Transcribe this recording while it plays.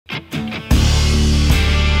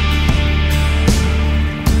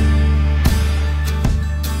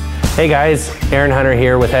Hey guys, Aaron Hunter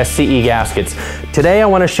here with SCE Gaskets. Today I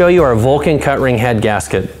want to show you our Vulcan cut ring head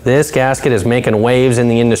gasket. This gasket is making waves in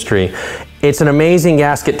the industry. It's an amazing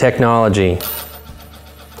gasket technology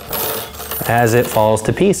as it falls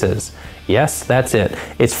to pieces. Yes, that's it.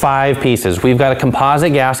 It's 5 pieces. We've got a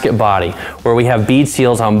composite gasket body where we have bead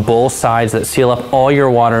seals on both sides that seal up all your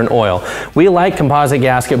water and oil. We like composite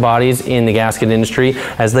gasket bodies in the gasket industry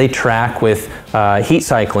as they track with heat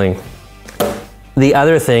cycling. The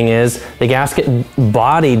other thing is the gasket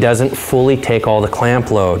body doesn't fully take all the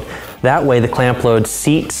clamp load. That way the clamp load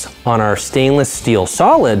seats on our stainless steel,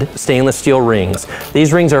 solid stainless steel rings.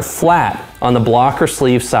 These rings are flat on the block or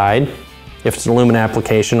sleeve side, if it's an aluminum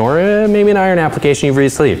application, or maybe an iron application you've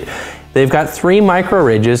re-sleeved. They've got 3 micro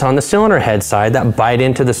ridges on the cylinder head side that bite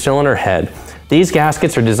into the cylinder head. These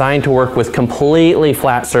gaskets are designed to work with completely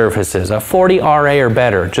flat surfaces, a 40 RA or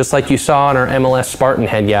better, just like you saw on our MLS Spartan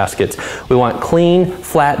head gaskets. We want clean,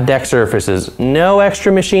 flat deck surfaces, no extra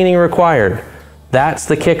machining required. That's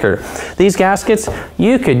the kicker. These gaskets,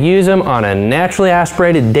 you could use them on a naturally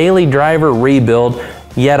aspirated daily driver rebuild.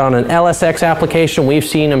 Yet on an LSX application, we've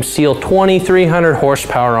seen them seal 2,300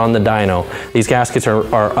 horsepower on the dyno. These gaskets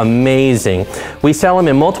are amazing. We sell them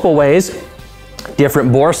in multiple ways,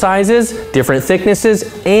 different bore sizes, different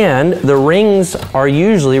thicknesses, and the rings are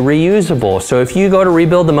usually reusable. So if you go to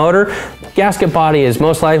rebuild the motor, gasket body is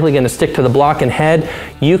most likely going to stick to the block and head.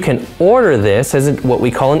 You can order this as what we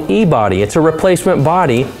call an E-body. It's a replacement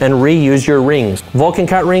body and reuse your rings. Vulcan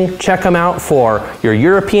cut ring, check them out for your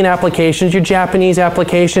European applications, your Japanese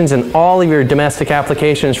applications, and all of your domestic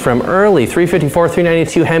applications from early 354,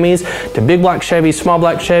 392 Hemis to big block Chevys,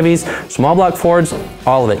 small block Fords,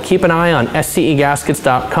 all of it. Keep an eye on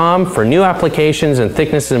SCEgaskets.com for new applications and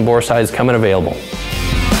thicknesses and bore sizes coming available.